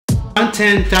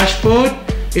front-end dashboard.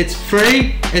 It's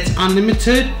free, it's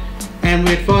unlimited, and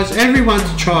we advise everyone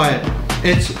to try it.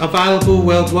 It's available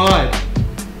worldwide.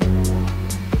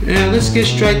 Now let's get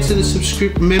straight to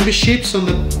the memberships on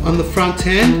the front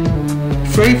end.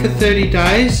 Free for 30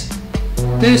 days.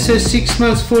 Then it says 6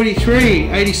 months,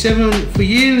 43, 87 for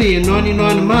yearly, and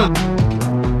 99 a month.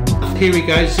 Here we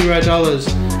go,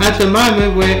 $0. At the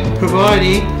moment we're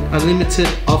providing a limited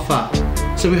offer.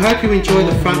 So we hope you enjoy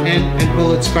the front end and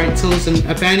all its great tools and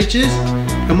advantages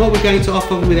and what we're going to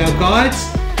offer with our guides.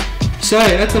 So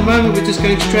at the moment we're just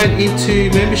going straight into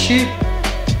membership.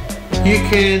 You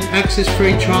can access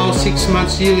free trial 6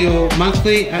 months, yearly or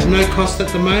monthly at no cost at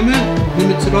the moment,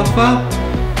 limited offer.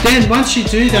 Then once you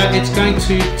do that, it's going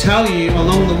to tell you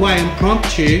along the way and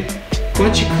prompt you.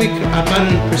 Once you click a button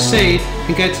and proceed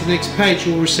and go to the next page,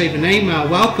 you'll receive an email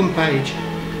welcome page.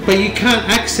 But you can't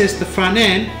access the front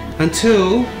end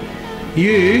until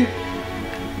you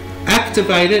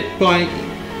activate it by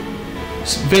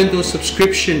vendor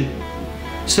subscription.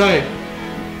 So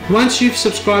once you've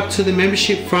subscribed to the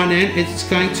membership front end, it's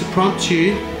going to prompt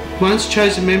you. Once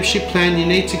chosen membership plan, you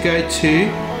need to go to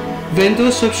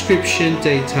vendor subscription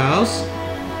details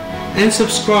and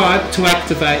subscribe to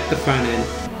activate the front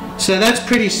end. So that's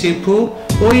pretty simple.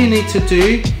 All you need to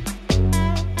do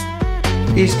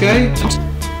is go,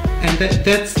 and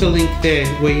that's the link there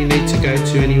where you need to go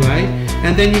to anyway.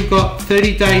 And then you've got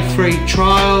 30-day free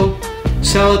trial,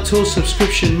 Seller Tool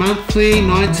subscription monthly,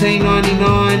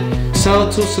 $19.99,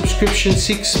 Seller Tool subscription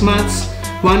 6 months,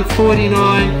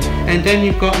 $149, and then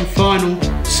you've got in final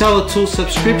Seller Tool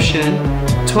subscription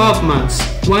 12 months,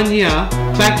 1 year,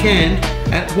 back end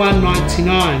at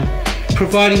 $199,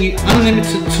 providing you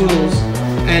unlimited tools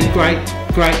and great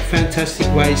fantastic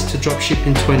ways to dropship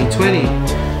in 2020.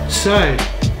 So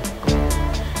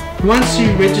once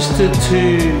you register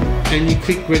and you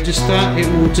click register, it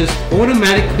will just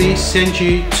automatically send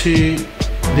you to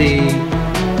the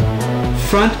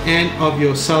front end of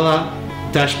your seller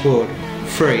dashboard,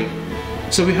 free.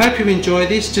 So we hope you enjoy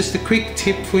this. Just a quick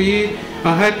tip for you.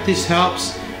 I hope this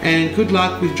helps, and good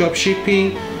luck with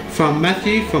dropshipping from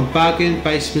Matthew from Bargain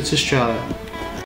Basements Australia.